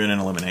breakthrough and an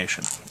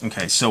elimination.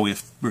 Okay, so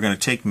if we're going to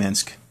take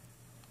Minsk.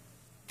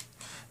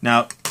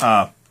 Now,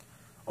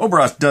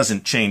 Oberost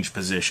doesn't change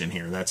position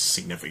here. That's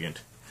significant.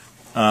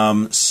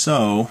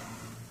 So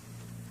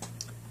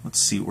let's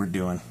see what we're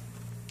doing.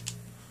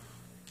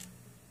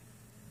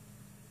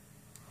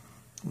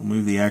 We'll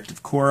move the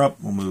active core up.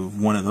 We'll move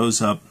one of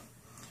those up.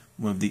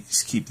 We'll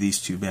keep these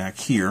 2 back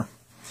here.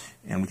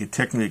 And we could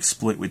technically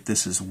exploit with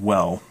this as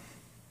well.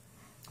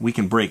 We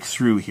can break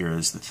through here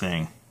is the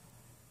thing.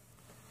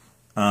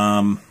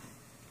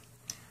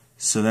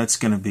 So that's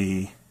going to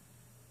be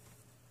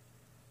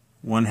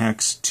 1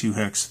 hex, 2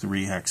 hex,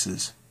 3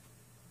 hexes.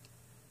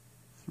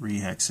 3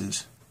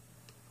 hexes.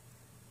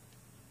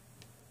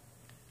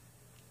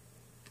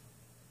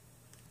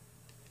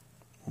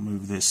 We'll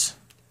move this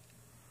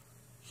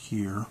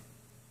here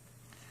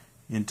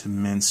into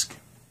Minsk.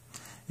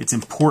 It's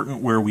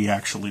important where we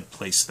actually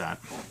place that.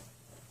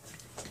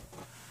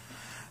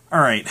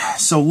 Alright,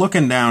 so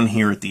looking down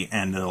here at the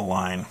end of the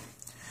line,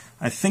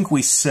 I think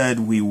we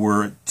said we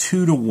were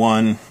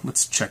 2-to-1.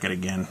 Let's check it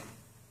again.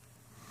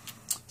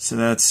 So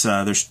that's,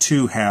 there's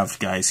 2 half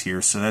guys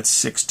here, so that's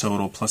 6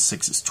 total,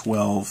 +6 is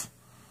 12.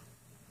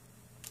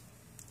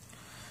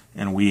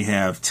 And we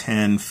have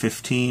 10,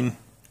 15.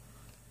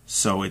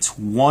 So it's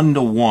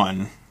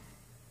 1-to-1,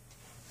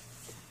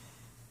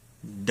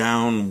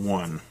 down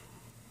 1.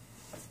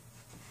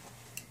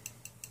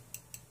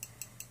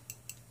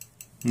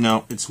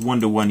 No, it's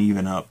 1-to-1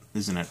 even up,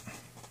 isn't it?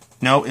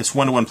 No, it's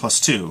 1-to-1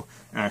 +2,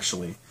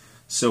 actually.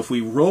 So if we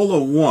roll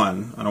a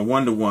 1 on a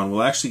 1-to-1,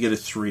 we'll actually get a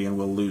 3 and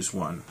we'll lose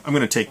 1. I'm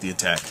going to take the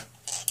attack.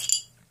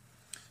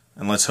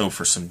 And let's hope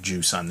for some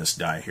juice on this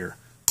die here.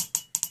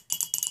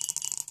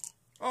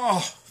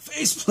 Oh,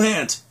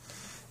 faceplant!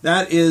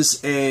 That is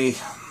a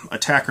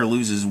attacker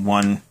loses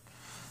 1.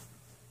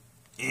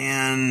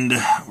 And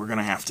we're going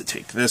to have to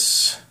take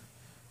this.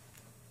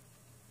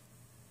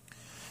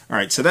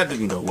 Alright, so that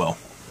didn't go well.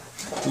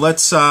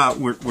 Let's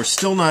we're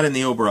still not in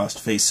the Oberost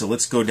phase, so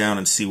let's go down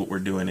and see what we're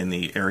doing in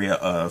the area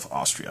of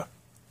Austria.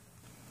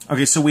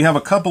 Okay, so we have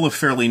a couple of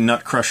fairly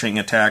nut-crushing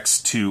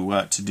attacks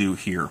to do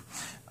here.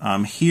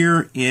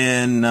 Here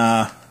in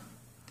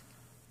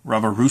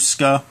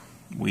Ravaruska,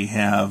 we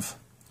have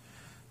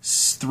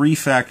 3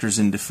 factors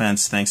in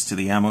defense thanks to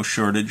the ammo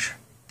shortage.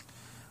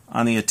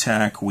 On the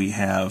attack, we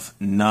have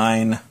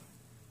 9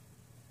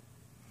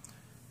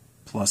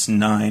 plus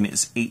 9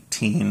 is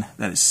 18.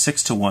 That is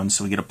 6-to-1,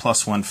 so we get a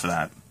 +1 for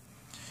that.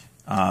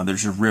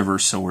 There's a river,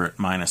 so we're at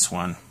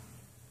 -1.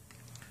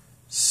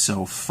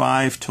 So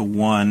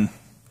 5-to-1.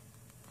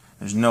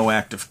 There's no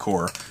active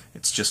core.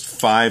 It's just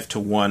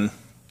 5-to-1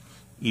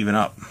 even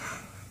up.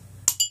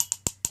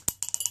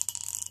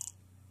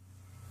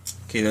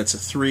 Okay, that's a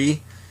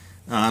 3.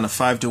 On a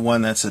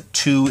 5-to-1, that's a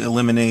 2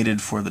 eliminated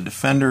for the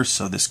defender,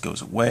 so this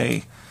goes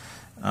away.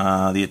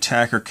 The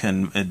attacker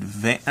can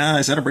advance.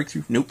 Is that a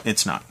breakthrough? Nope,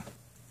 it's not.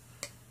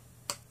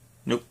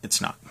 Nope, it's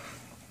not.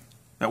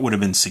 That would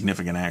have been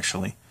significant,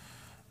 actually.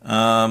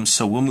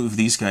 So we'll move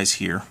these guys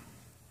here.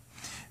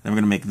 Then we're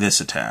going to make this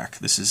attack.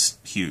 This is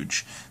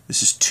huge.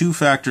 This is 2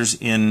 factors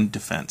in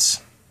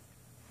defense.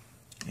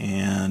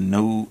 And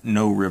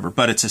no river,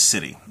 but it's a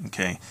city.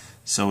 Okay,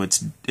 so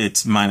it's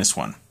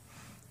 -1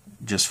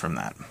 just from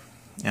that.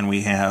 And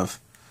we have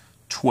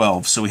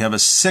 12. So we have a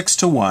 6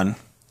 to 1,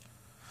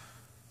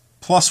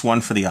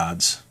 +1 for the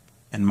odds,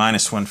 and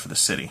 -1 for the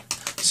city.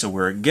 So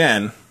we're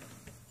again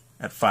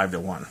at 5 to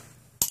 1.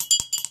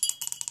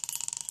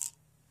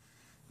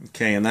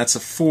 Okay, and that's a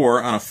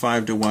 4 on a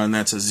 5 to 1.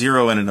 That's a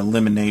 0 and an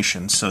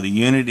elimination. So the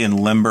unit in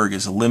Lemberg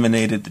is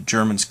eliminated. The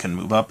Germans can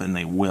move up, and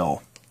they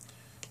will.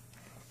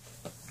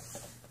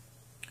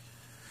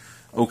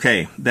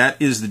 Okay, that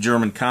is the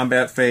German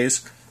combat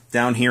phase.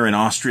 Down here in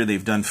Austria,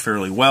 they've done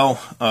fairly well.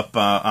 Up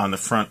on the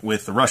front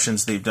with the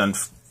Russians, they've done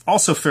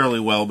also fairly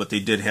well, but they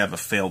did have a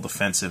failed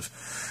offensive.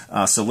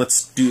 So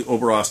let's do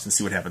Oberost and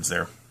see what happens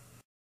there.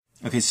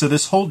 Okay, so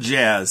this whole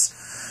jazz,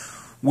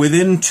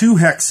 within 2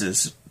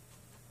 hexes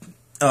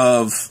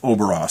of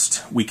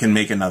Oberost, we can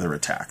make another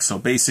attack. So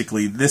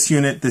basically, this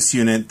unit, this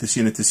unit, this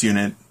unit, this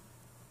unit,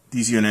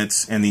 these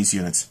units, and these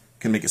units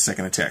can make a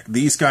second attack.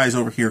 These guys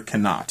over here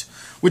cannot,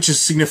 which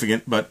is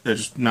significant, but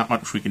there's not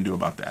much we can do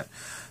about that.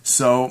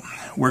 So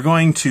we're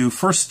going to,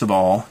 first of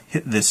all,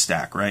 hit this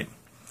stack, right?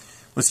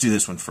 Let's do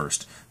this one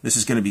first. This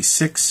is going to be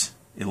 6,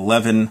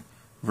 11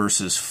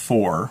 versus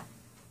 4.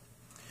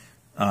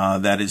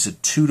 That is a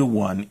 2 to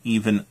 1,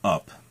 even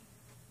up.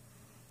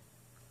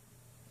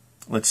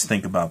 Let's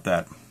think about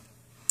that.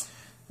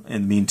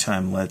 In the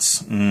meantime,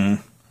 let's...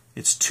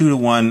 it's 2 to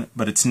 1,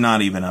 but it's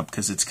not even up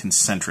because it's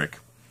concentric.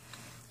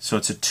 So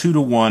it's a 2 to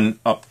 1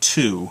 up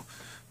 2,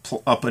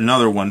 up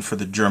another 1 for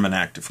the German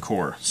active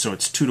core. So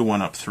it's 2 to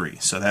 1 up 3.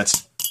 So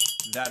that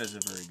is a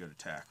very good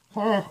attack.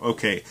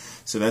 Okay,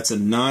 so that's a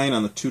 9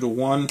 on the 2 to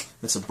 1.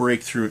 That's a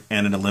breakthrough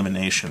and an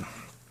elimination.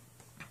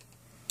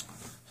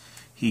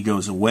 He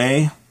goes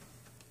away.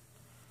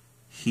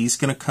 He's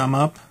going to come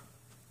up.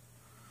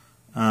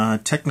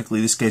 Technically,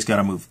 this guy's got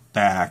to move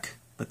back,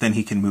 but then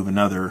he can move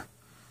another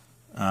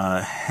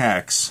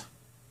hex.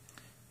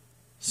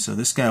 So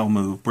this guy will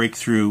move,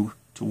 breakthrough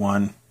to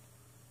 1.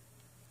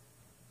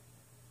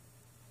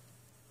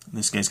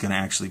 This guy's going to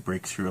actually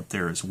break through up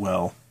there as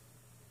well.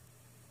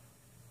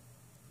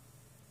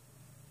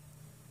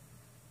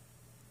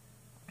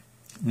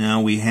 Now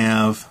we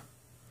have...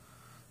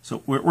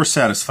 So we're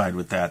satisfied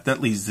with that.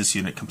 That leaves this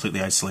unit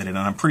completely isolated, and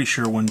I'm pretty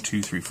sure 1,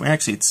 2, 3, 4...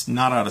 Actually, it's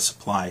not out of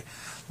supply.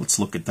 Let's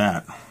look at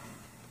that.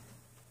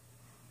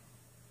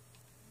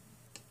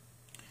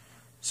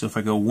 So if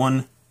I go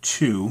 1,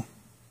 2,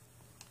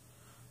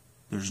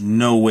 there's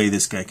no way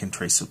this guy can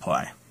trace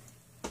supply.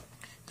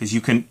 Because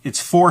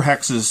it's 4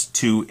 hexes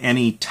to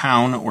any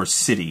town or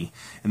city,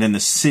 and then the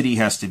city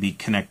has to be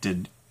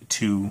connected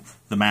to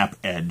the map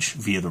edge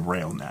via the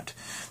rail net.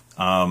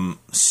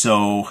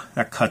 So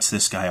that cuts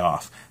this guy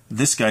off.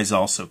 This guy's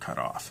also cut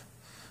off.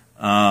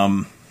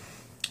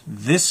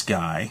 This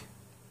guy,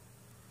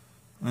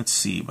 let's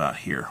see about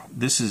here.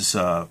 This is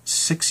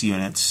 6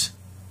 units.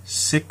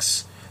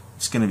 6,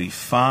 it's going to be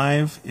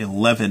 5,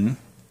 11,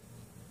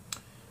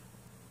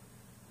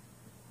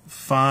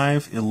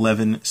 5,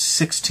 11,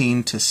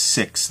 16 to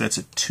 6. That's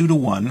a 2 to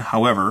 1.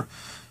 However,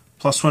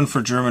 +1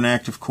 for German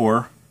active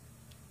core,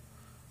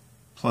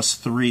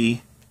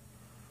 +3.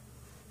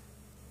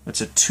 That's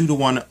a 2 to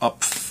 1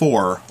 up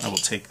 4. I will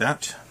take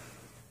that.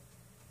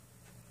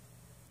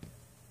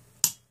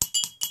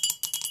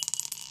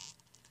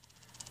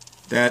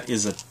 That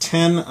is a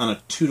 10 on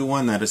a 2 to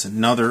 1. That is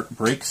another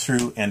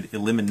breakthrough and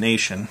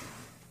elimination.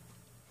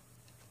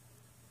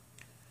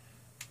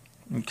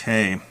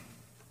 Okay.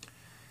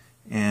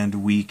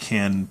 And we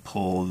can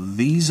pull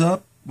these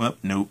up. Well,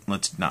 nope,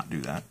 let's not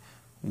do that.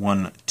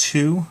 1,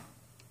 2.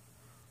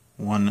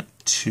 1,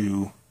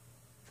 2.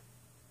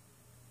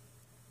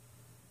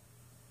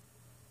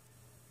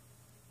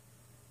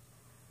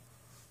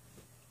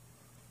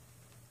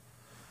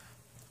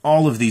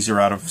 All of these are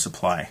out of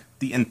supply.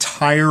 The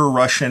entire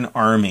Russian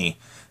army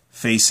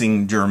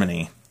facing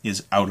Germany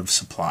is out of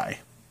supply.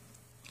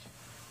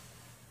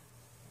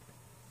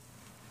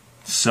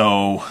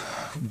 So,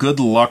 good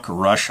luck,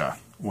 Russia.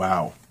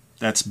 Wow,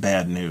 that's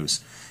bad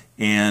news.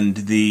 And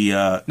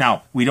the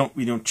now we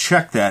don't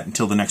check that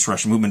until the next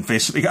Russian movement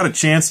phase. So we got a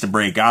chance to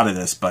break out of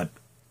this, but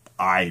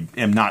I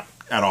am not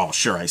at all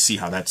sure I see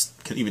how that's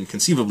even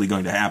conceivably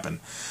going to happen.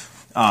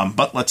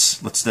 But let's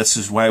this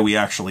is why we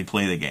actually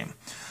play the game.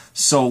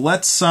 So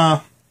let's,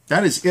 that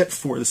is it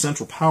for the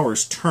Central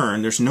Powers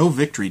turn. There's no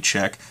victory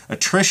check.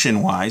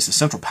 Attrition-wise, the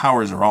Central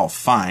Powers are all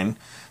fine.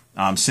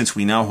 Since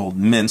we now hold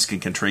Minsk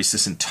and can trace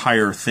this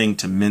entire thing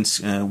to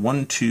Minsk,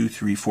 1, 2,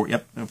 3, 4,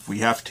 yep, if we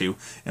have to.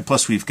 And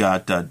plus we've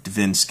got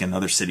Dvinsk and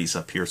other cities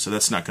up here, so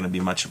that's not going to be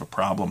much of a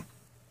problem.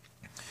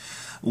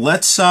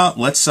 Let's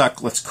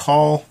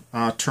call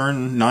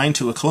turn 9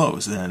 to a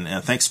close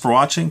then. Thanks for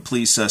watching.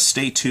 Please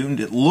stay tuned.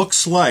 It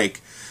looks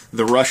like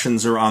the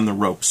Russians are on the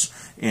ropes.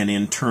 and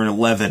in turn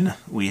 11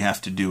 we have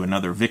to do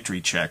another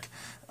victory check,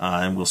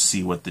 and we'll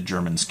see what the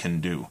Germans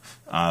can do.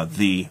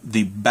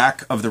 The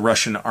back of the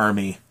Russian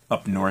army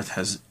up north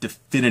has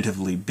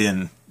definitively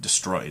been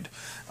destroyed,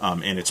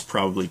 and it's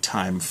probably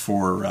time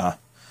for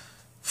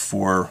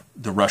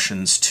the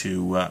Russians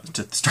to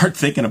start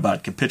thinking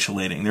about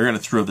capitulating. They're going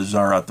to throw the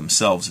Tsar out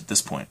themselves at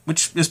this point,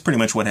 which is pretty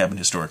much what happened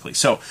historically.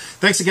 So,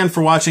 thanks again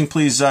for watching.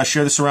 Please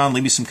share this around,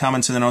 leave me some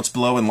comments in the notes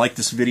below, and like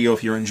this video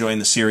if you're enjoying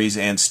the series,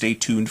 and stay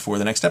tuned for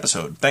the next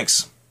episode.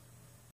 Thanks.